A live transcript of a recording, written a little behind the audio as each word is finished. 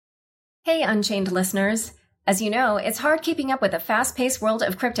Hey, Unchained listeners. As you know, it's hard keeping up with the fast-paced world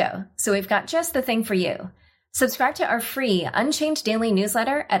of crypto, so we've got just the thing for you. Subscribe to our free Unchained daily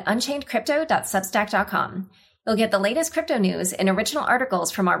newsletter at unchainedcrypto.substack.com. You'll get the latest crypto news and original articles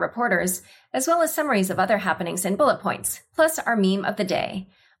from our reporters, as well as summaries of other happenings and bullet points, plus our meme of the day,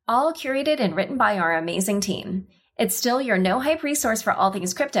 all curated and written by our amazing team. It's still your no-hype resource for all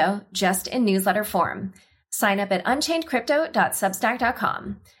things crypto, just in newsletter form. Sign up at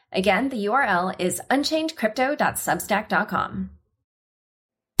unchainedcrypto.substack.com. Again, the URL is unchainedcrypto.substack.com.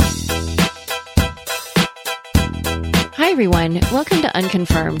 Hi, everyone. Welcome to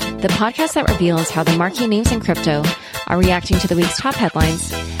Unconfirmed, the podcast that reveals how the marquee names in crypto are reacting to the week's top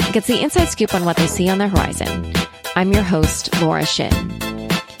headlines and gets the inside scoop on what they see on the horizon. I'm your host, Laura Shin.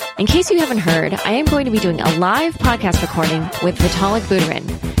 In case you haven't heard, I am going to be doing a live podcast recording with Vitalik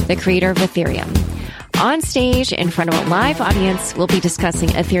Buterin, the creator of Ethereum. On stage, in front of a live audience, we'll be discussing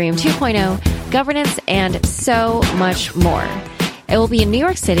Ethereum 2.0, governance, and so much more. It will be in New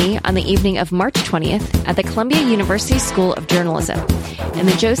York City on the evening of March 20th at the Columbia University School of Journalism in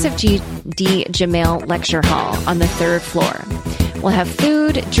the Joseph G. D. Jameel Lecture Hall on the third floor. We'll have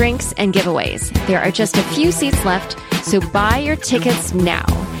food, drinks, and giveaways. There are just a few seats left, so buy your tickets now.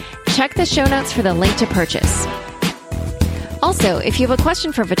 Check the show notes for the link to purchase. Also, if you have a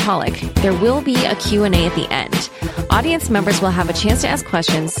question for Vitalik, there will be a Q&A at the end. Audience members will have a chance to ask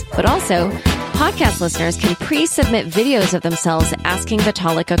questions, but also, podcast listeners can pre-submit videos of themselves asking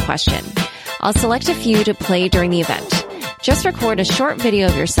Vitalik a question. I'll select a few to play during the event. Just record a short video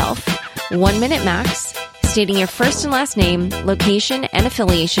of yourself, 1 minute max, stating your first and last name, location, and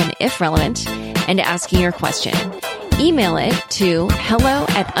affiliation if relevant, and asking your question. Email it to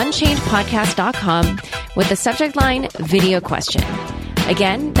hello@unchainedpodcast.com with the subject line video question.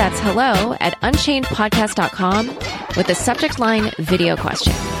 Again, that's hello@unchainedpodcast.com with the subject line video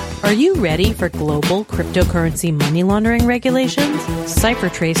question. Are you ready for global cryptocurrency money laundering regulations?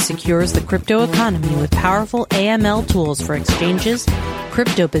 CipherTrace secures the crypto economy with powerful AML tools for exchanges,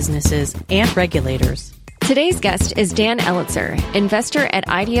 crypto businesses, and regulators. Today's guest is Dan Elitzer, investor at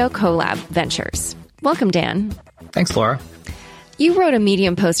IDEO Collab Ventures. Welcome, Dan. Thanks, Laura. You wrote a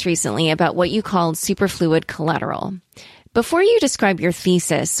Medium post recently about what you called superfluid collateral. Before you describe your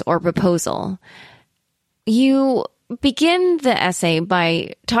thesis or proposal, you begin the essay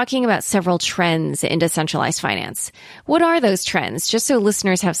by talking about several trends in decentralized finance. What are those trends? Just so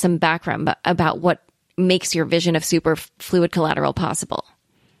listeners have some background about what makes your vision of superfluid collateral possible.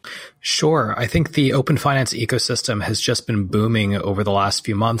 Sure. I think the open finance ecosystem has just been booming over the last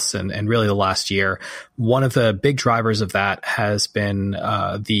few months and really the last year. One of the big drivers of that has been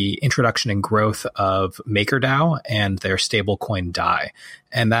the introduction and growth of MakerDAO and their stablecoin DAI.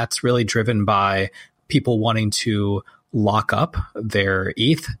 And that's really driven by people wanting to lock up their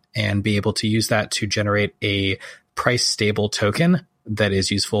ETH and be able to use that to generate a price stable token that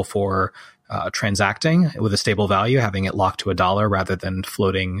is useful for transacting with a stable value. Having it locked to $1 rather than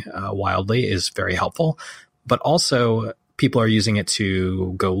floating wildly is very helpful. But also, people are using it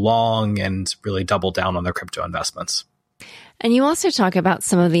to go long and really double down on their crypto investments. And you also talk about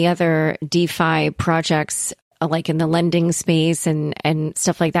some of the other DeFi projects, like in the lending space and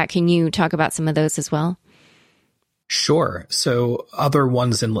stuff like that. Can you talk about some of those as well? Sure. So other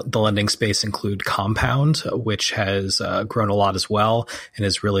ones in the lending space include Compound, which has grown a lot as well and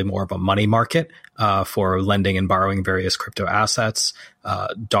is really more of a money market for lending and borrowing various crypto assets.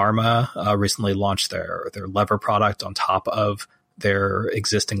 Dharma recently launched their Lever product on top of their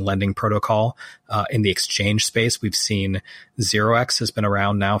existing lending protocol. In the exchange space, we've seen 0x has been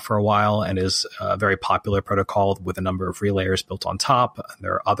around now for a while and is a very popular protocol with a number of relayers built on top. And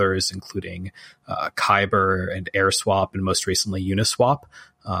there are others, including Kyber and AirSwap, and most recently Uniswap,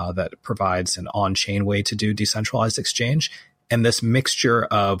 that provides an on-chain way to do decentralized exchange. And this mixture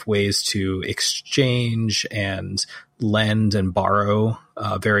of ways to exchange and lend and borrow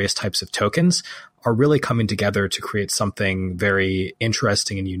various types of tokens are really coming together to create something very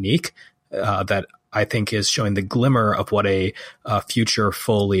interesting and unique that I think is showing the glimmer of what a future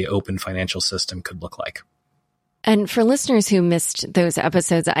fully open financial system could look like. And for listeners who missed those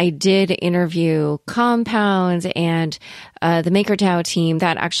episodes, I did interview Compound and the MakerDAO team.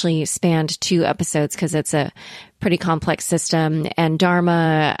 That actually spanned 2 episodes because it's a pretty complex system. And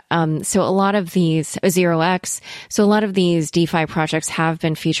Dharma, so a lot of these, 0x, so a lot of these DeFi projects have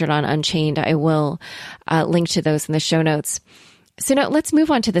been featured on Unchained. I will link to those in the show notes. So now let's move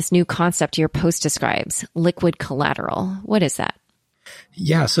on to this new concept your post describes, liquid collateral. What is that?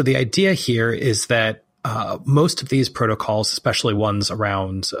 Yeah, so the idea here is that most of these protocols, especially ones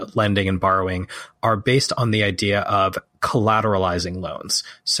around lending and borrowing, are based on the idea of collateralizing loans.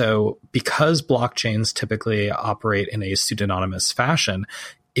 So because blockchains typically operate in a pseudonymous fashion,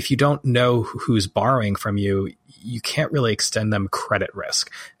 if you don't know who's borrowing from you, you can't really extend them credit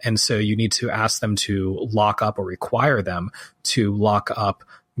risk. And so you need to ask them to lock up or require them to lock up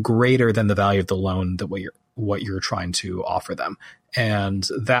greater than the value of the loan that what you're trying to offer them. And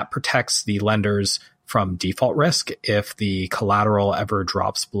that protects the lenders from default risk. If the collateral ever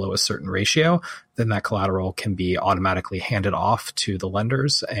drops below a certain ratio, then that collateral can be automatically handed off to the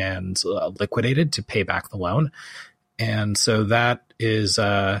lenders and liquidated to pay back the loan. And so that is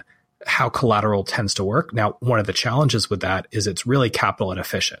how collateral tends to work. Now, one of the challenges with that is it's really capital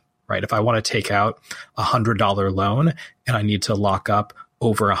inefficient, right? If I want to take out $100 loan and I need to lock up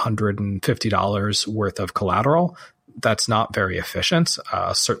over $150 worth of collateral, that's not very efficient,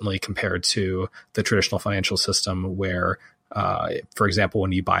 certainly compared to the traditional financial system where, for example,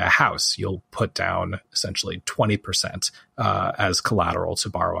 when you buy a house, you'll put down essentially 20% as collateral to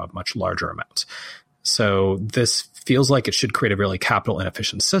borrow a much larger amount. So this feels like it should create a really capital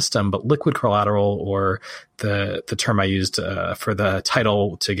inefficient system, but liquid collateral, or the term I used for the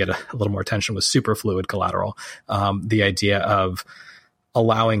title to get a little more attention, was superfluid collateral. The idea of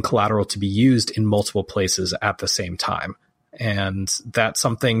allowing collateral to be used in multiple places at the same time. And that's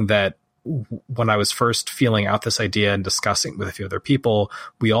something that when I was first feeling out this idea and discussing with a few other people,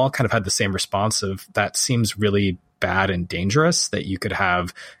 we all kind of had the same response of that seems really bad and dangerous that you could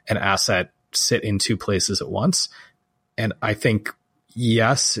have an asset sit in two places at once. And I think,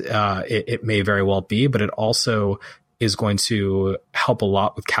 yes, it may very well be, but it also is going to help a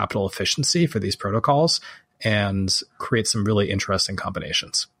lot with capital efficiency for these protocols and create some really interesting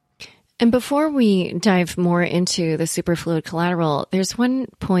combinations. And before we dive more into the superfluid collateral, there's one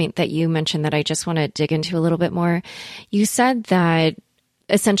point that you mentioned that I just want to dig into a little bit more. You said that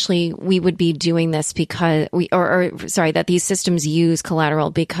essentially we would be doing this because that these systems use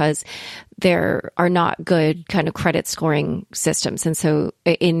collateral because there are not good kind of credit scoring systems. And so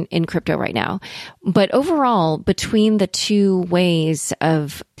in crypto right now, but overall between the two ways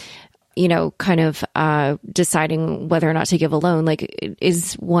of deciding whether or not to give a loan, like,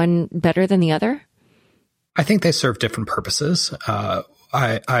 is one better than the other? I think they serve different purposes.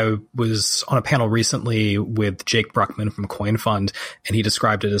 I was on a panel recently with Jake Bruckman from CoinFund, and he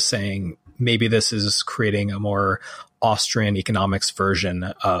described it as saying maybe this is creating a more Austrian economics version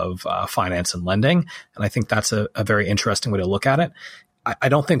of finance and lending. And I think that's a very interesting way to look at it. I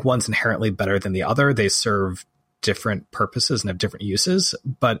don't think one's inherently better than the other. They serve different purposes and have different uses,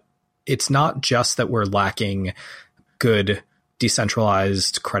 but it's not just that we're lacking good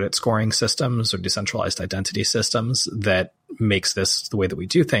decentralized credit scoring systems or decentralized identity systems that makes this the way that we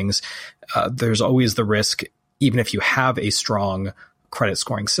do things. There's always the risk, even if you have a strong credit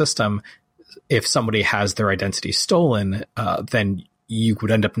scoring system, if somebody has their identity stolen, then you would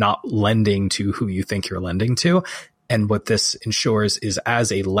end up not lending to who you think you're lending to. And what this ensures is,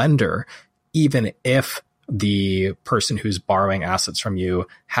 as a lender, even if the person who's borrowing assets from you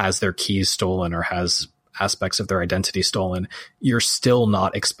has their keys stolen or has aspects of their identity stolen, you're still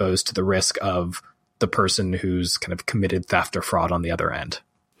not exposed to the risk of the person who's kind of committed theft or fraud on the other end.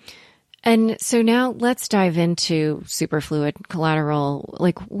 And so now let's dive into superfluid collateral.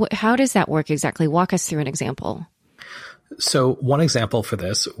 Like, how does that work exactly? Walk us through an example. So one example for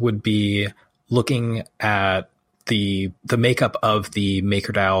this would be looking at the makeup of the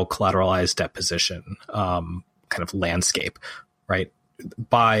MakerDAO collateralized debt position kind of landscape, right?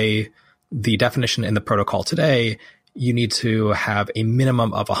 By the definition in the protocol today, you need to have a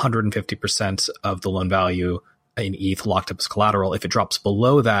minimum of 150% of the loan value in ETH locked up as collateral. If it drops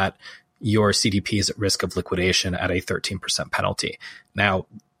below that, your CDP is at risk of liquidation at a 13% penalty. Now,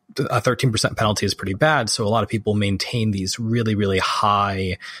 a 13% penalty is pretty bad, so a lot of people maintain these really, really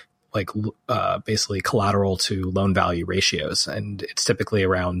high, basically collateral to loan value ratios. And it's typically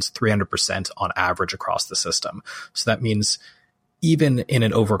around 300% on average across the system. So that means even in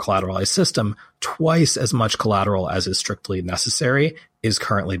an over-collateralized system, twice as much collateral as is strictly necessary is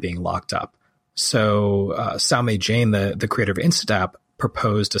currently being locked up. So Saumya Jain, the creator of Instadapp,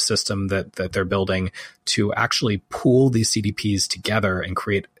 proposed a system that they're building to actually pool these CDPs together and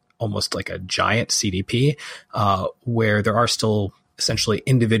create almost like a giant CDP where there are still essentially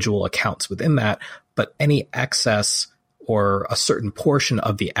individual accounts within that, but any excess or a certain portion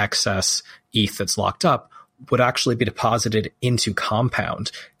of the excess ETH that's locked up would actually be deposited into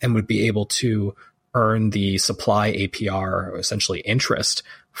Compound and would be able to earn the supply APR, or essentially interest,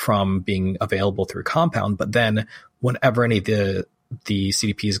 from being available through Compound. But then whenever any of the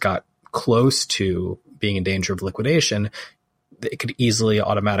CDPs got close to being in danger of liquidation, it could easily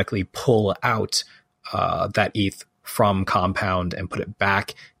automatically pull out that ETH from Compound and put it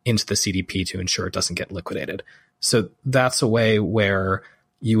back into the CDP to ensure it doesn't get liquidated. So that's a way where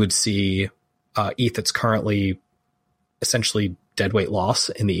you would see ETH that's currently essentially deadweight loss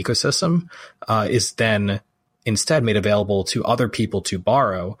in the ecosystem is then instead made available to other people to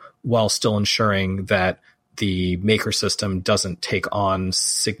borrow while still ensuring that the maker system doesn't take on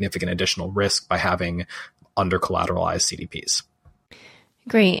significant additional risk by having under-collateralized CDPs.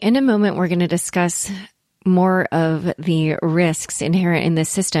 Great. In a moment, we're going to discuss more of the risks inherent in this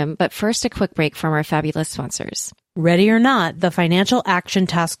system, but first a quick break from our fabulous sponsors. Ready or not, the Financial Action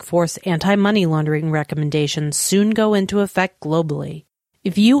Task Force anti-money laundering recommendations soon go into effect globally.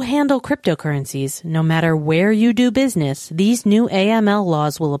 If you handle cryptocurrencies, no matter where you do business, these new AML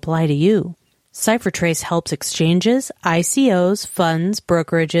laws will apply to you. CipherTrace helps exchanges, ICOs, funds,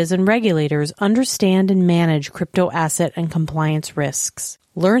 brokerages, and regulators understand and manage crypto asset and compliance risks.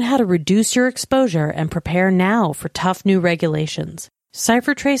 Learn how to reduce your exposure and prepare now for tough new regulations.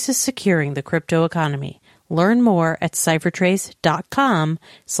 CipherTrace is securing the crypto economy. Learn more at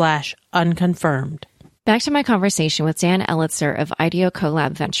ciphertrace.com/unconfirmed. Back to my conversation with Dan Elitzer of IDEO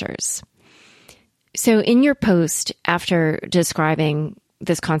Collab Ventures. So in your post, after describing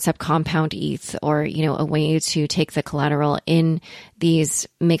this concept Compound ETH, or, a way to take the collateral in these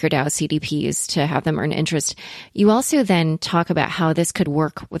MakerDAO CDPs to have them earn interest, you also then talk about how this could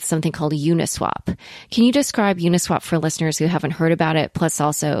work with something called Uniswap. Can you describe Uniswap for listeners who haven't heard about it, plus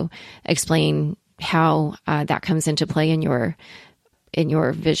also explain how that comes into play in your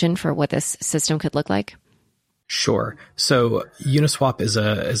vision for what this system could look like? Sure. So Uniswap is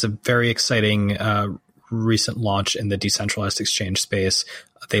a very exciting recent launch in the decentralized exchange space.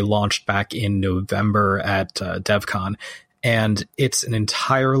 They launched back in November at DevCon, and it's an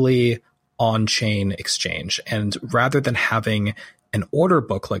entirely on-chain exchange. And rather than having an order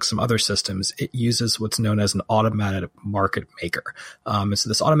book like some other systems, it uses what's known as an automated market maker. And so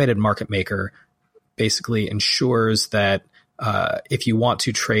this automated market maker basically ensures that if you want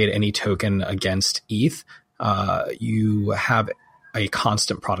to trade any token against ETH, you have a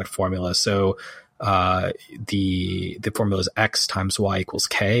constant product formula. So the formula is X times Y equals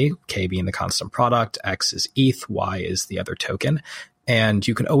K being the constant product, X is ETH, Y is the other token. And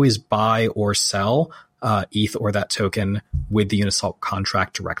you can always buy or sell ETH or that token with the Uniswap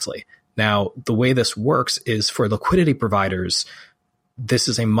contract directly. Now, the way this works is for liquidity providers, this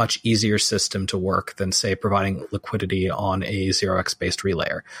is a much easier system to work than, say, providing liquidity on a 0x based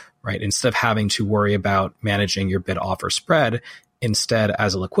relayer, right? Instead of having to worry about managing your bid offer spread, instead,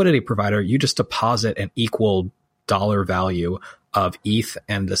 as a liquidity provider, you just deposit an equal dollar value of ETH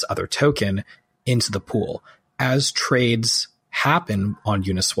and this other token into the pool. As trades happen on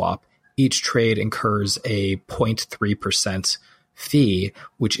Uniswap, each trade incurs a 0.3% fee,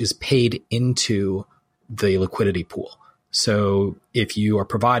 which is paid into the liquidity pool. So if you are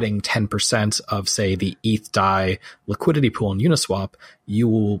providing 10% of, say, the ETH DAI liquidity pool in Uniswap, you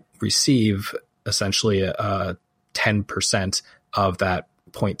will receive essentially a 10% of that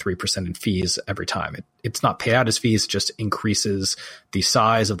 0.3% in fees every time. It's not paid out as fees, it just increases the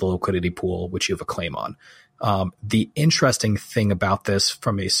size of the liquidity pool, which you have a claim on. The interesting thing about this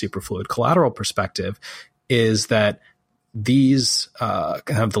from a superfluid collateral perspective is that these kind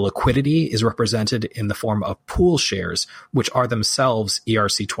of the liquidity is represented in the form of pool shares, which are themselves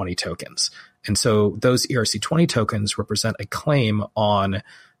ERC20 tokens. And so those ERC20 tokens represent a claim on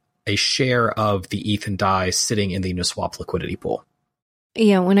a share of the ETH and DAI sitting in the Uniswap liquidity pool.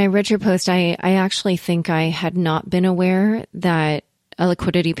 Yeah, when I read your post, I actually think I had not been aware that a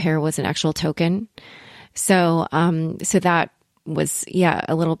liquidity pair was an actual token. So that was,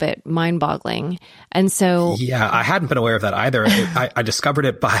 a little bit mind-boggling. And so... Yeah, I hadn't been aware of that either. I discovered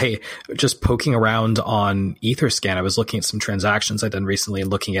it by just poking around on Etherscan. I was looking at some transactions I'd done recently and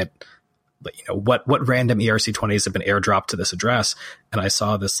looking at what random ERC20s have been airdropped to this address. And I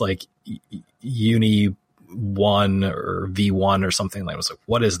saw this like Uni 1 or V1 or something. I was like,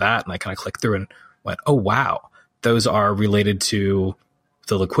 what is that? And I kind of clicked through and went, oh, wow, those are related to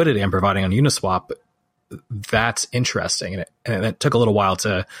the liquidity I'm providing on Uniswap. That's interesting. And it took a little while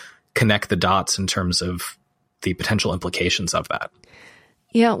to connect the dots in terms of the potential implications of that.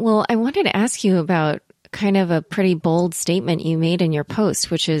 Yeah, well, I wanted to ask you about kind of a pretty bold statement you made in your post,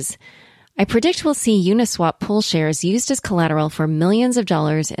 which is, I predict we'll see Uniswap pool shares used as collateral for millions of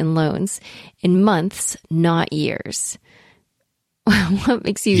dollars in loans in months, not years. What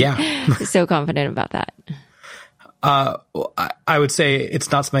makes you so confident about that? I would say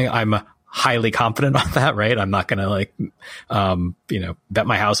it's not something I'm highly confident on that, right? I'm not going to bet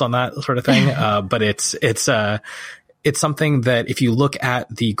my house on that sort of thing. But it's something that if you look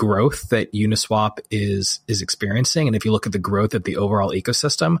at the growth that Uniswap is experiencing, and if you look at the growth of the overall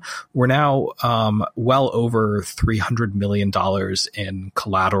ecosystem, we're now well over $300 million in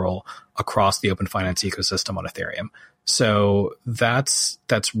collateral across the open finance ecosystem on Ethereum. So that's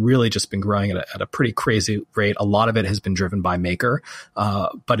really just been growing at a pretty crazy rate. A lot of it has been driven by Maker.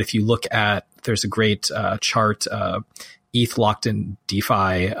 But if you look at, there's a great chart, ETH locked in DeFi.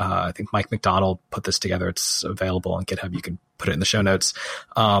 I think Mike McDonald put this together. It's available on GitHub. You can put it in the show notes.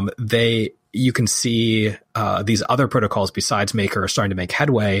 You can see these other protocols besides Maker are starting to make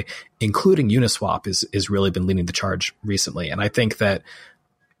headway, including Uniswap is really been leading the charge recently. And I think that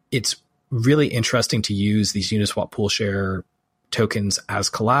it's really interesting to use these Uniswap pool share tokens as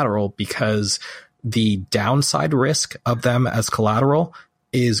collateral, because the downside risk of them as collateral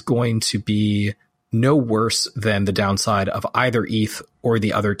is going to be no worse than the downside of either ETH or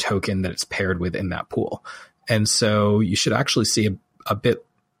the other token that it's paired with in that pool. And so you should actually see a bit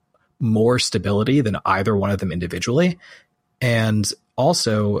more stability than either one of them individually. And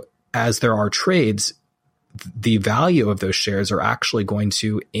also, as there are trades, the value of those shares are actually going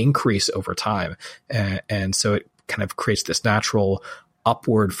to increase over time. And so it kind of creates this natural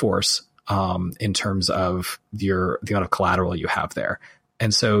upward force in terms of the amount of collateral you have there.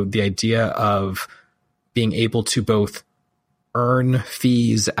 And so the idea of being able to both earn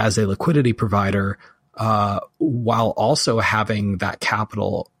fees as a liquidity provider while also having that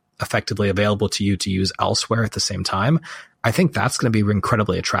capital effectively available to you to use elsewhere at the same time, I think that's going to be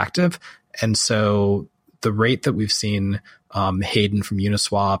incredibly attractive. And so the rate that we've seen Hayden from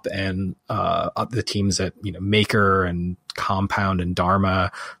Uniswap and the teams at Maker and Compound and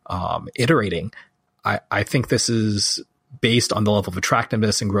Dharma iterating, I think this is based on the level of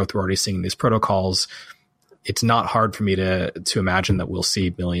attractiveness and growth we're already seeing in these protocols. It's not hard for me to imagine that we'll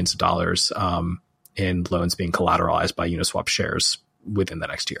see millions of dollars in loans being collateralized by Uniswap shares within the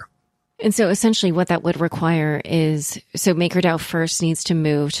next year. And so essentially what that would require is, so MakerDAO first needs to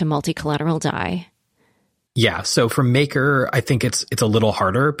move to multi-collateral DAI. Yeah. So for Maker, I think it's a little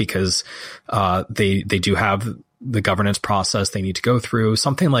harder because they do have the governance process they need to go through.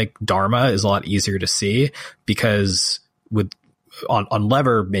 Something like Dharma is a lot easier to see because on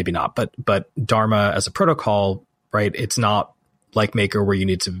Lever, maybe not, but Dharma as a protocol, right? It's not like Maker where you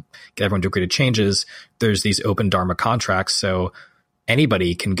need to get everyone to agree to changes. There's these open Dharma contracts. So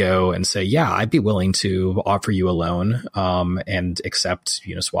anybody can go and say, yeah, I'd be willing to offer you a loan and accept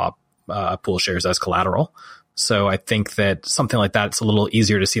Uniswap pool shares as collateral. So I think that something like that, it's a little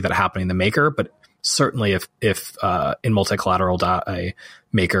easier to see that happening than Maker, but certainly if in multi-collateral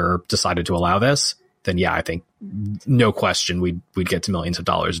Maker decided to allow this, then yeah, I think no question we'd get to millions of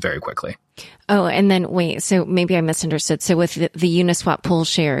dollars very quickly. Oh, and then wait, so maybe I misunderstood. So with the Uniswap pool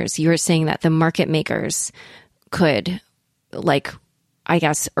shares, you were saying that the market makers could, like, I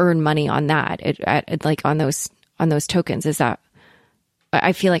guess, earn money on that, like on those tokens. Is that?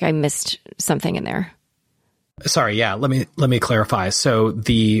 I feel like I missed something in there. Sorry, yeah. Let me clarify. So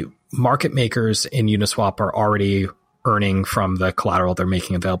the market makers in Uniswap are already earning from the collateral they're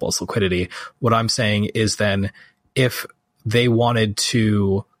making available as liquidity. What I'm saying is then if they wanted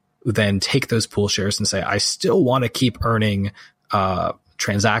to then take those pool shares and say, I still want to keep earning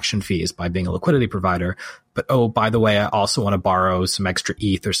transaction fees by being a liquidity provider, but oh, by the way, I also want to borrow some extra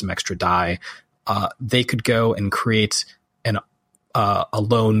ETH or some extra DAI, they could go and create a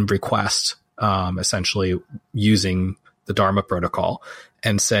loan request, essentially using the Dharma protocol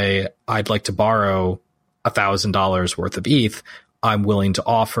and say, I'd like to borrow $1,000 worth of ETH. I'm willing to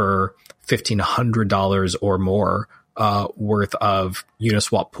offer $1,500 or more worth of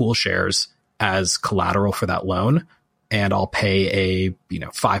Uniswap pool shares as collateral for that loan. And I'll pay a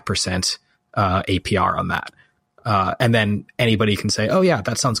 5% APR on that. And then anybody can say, oh yeah,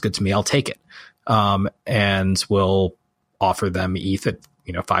 that sounds good to me. I'll take it. And we'll offer them ETH at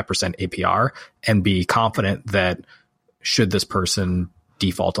 5% APR and be confident that should this person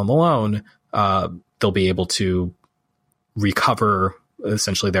default on the loan, they'll be able to recover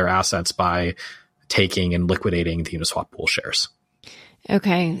essentially their assets by taking and liquidating the Uniswap pool shares.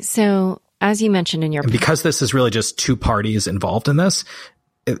 Okay. So as you mentioned in your... And because this is really just two parties involved in this,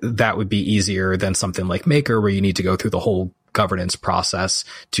 that would be easier than something like Maker where you need to go through the whole governance process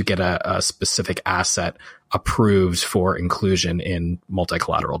to get a specific asset approved for inclusion in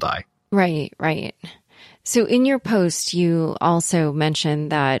multi-collateral DAI. Right. So in your post, you also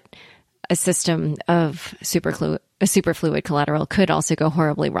mentioned that a system of superfluid collateral could also go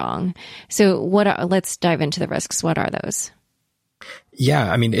horribly wrong. So let's dive into the risks. What are those?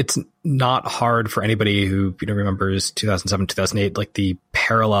 Yeah, I mean, it's not hard for anybody who remembers 2007, 2008, like the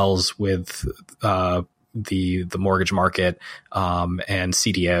parallels with the mortgage market and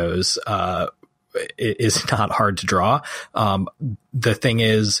CDOs is not hard to draw. The thing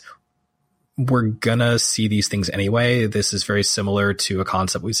is, we're gonna see these things anyway. This is very similar to a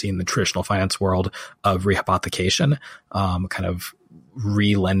concept we see in the traditional finance world of rehypothecation, kind of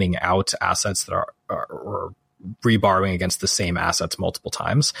re-lending out assets that are or reborrowing against the same assets multiple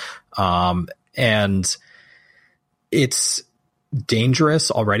times. And it's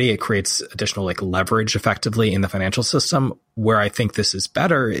dangerous already. It creates additional leverage effectively in the financial system. Where I think this is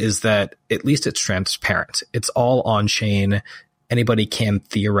better is that at least it's transparent. It's all on chain. Anybody can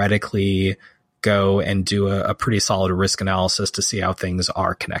theoretically go and do a pretty solid risk analysis to see how things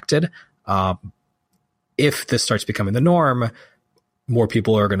are connected. If this starts becoming the norm, more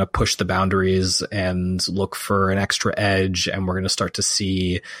people are going to push the boundaries and look for an extra edge, and we're going to start to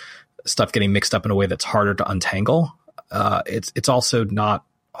see stuff getting mixed up in a way that's harder to untangle. It's also not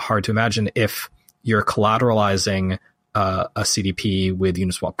hard to imagine if you're collateralizing a CDP with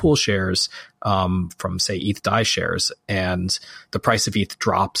Uniswap pool shares from, say, ETH DAI shares, and the price of ETH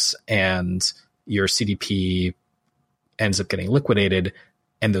drops and your CDP ends up getting liquidated,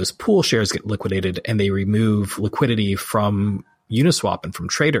 and those pool shares get liquidated, and they remove liquidity from Uniswap and from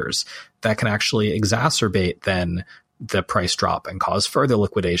traders. That can actually exacerbate then the price drop and cause further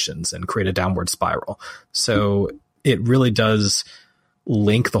liquidations and create a downward spiral. So it really does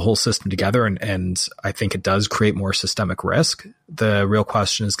link the whole system together, and I think it does create more systemic risk. The real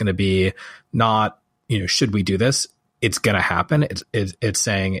question is going to be not, should we do this? It's going to happen. It's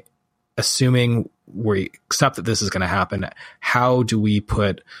saying, assuming we accept that this is going to happen, how do we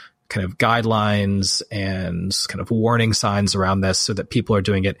put kind of guidelines and kind of warning signs around this so that people are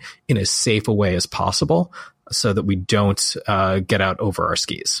doing it in as safe a way as possible so that we don't get out over our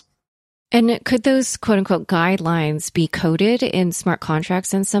skis? And could those quote unquote guidelines be coded in smart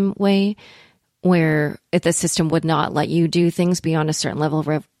contracts in some way where if the system would not let you do things beyond a certain level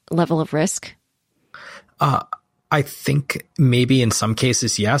of risk? I think maybe in some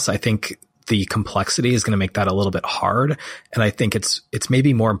cases, yes. I think the complexity is going to make that a little bit hard. And I think it's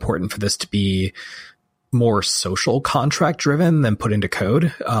maybe more important for this to be more social contract driven than put into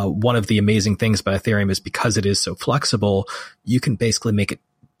code. One of the amazing things about Ethereum is because it is so flexible, you can basically make it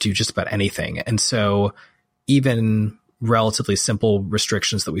do just about anything. And so even relatively simple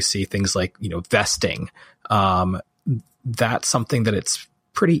restrictions that we see, things like, vesting, that's something that it's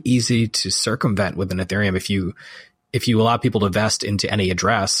pretty easy to circumvent within Ethereum. If you allow people to vest into any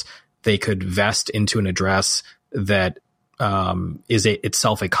address, they could vest into an address that is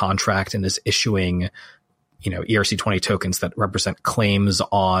itself a contract and is issuing, ERC20 tokens that represent claims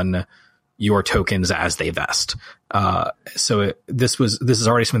on your tokens as they vest. So this is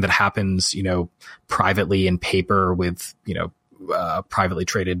already something that happens, privately in paper with, privately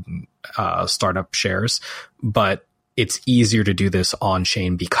traded startup shares, but it's easier to do this on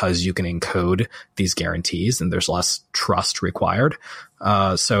chain because you can encode these guarantees and there's less trust required.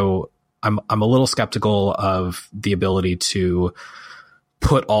 So I'm a little skeptical of the ability to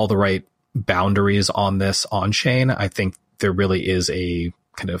put all the right boundaries on this on chain. I think there really is a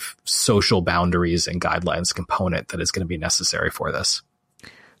kind of social boundaries and guidelines component that is going to be necessary for this.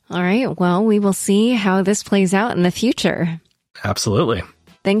 All right. Well, we will see how this plays out in the future. Absolutely.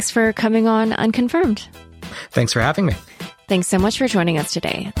 Thanks for coming on Unconfirmed. Thanks for having me. Thanks so much for joining us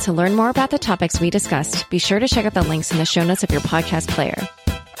today. To learn more about the topics we discussed, be sure to check out the links in the show notes of your podcast player.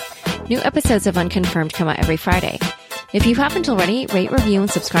 New episodes of Unconfirmed come out every Friday. If you haven't already, rate, review, and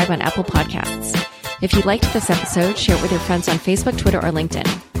subscribe on Apple Podcasts. If you liked this episode, share it with your friends on Facebook, Twitter, or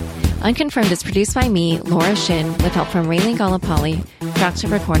LinkedIn. Unconfirmed is produced by me, Laura Shin, with help from Raylene Galapali,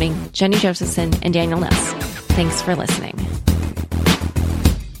 Fractal Recording, Jenny Josephson, and Daniel Ness. Thanks for listening.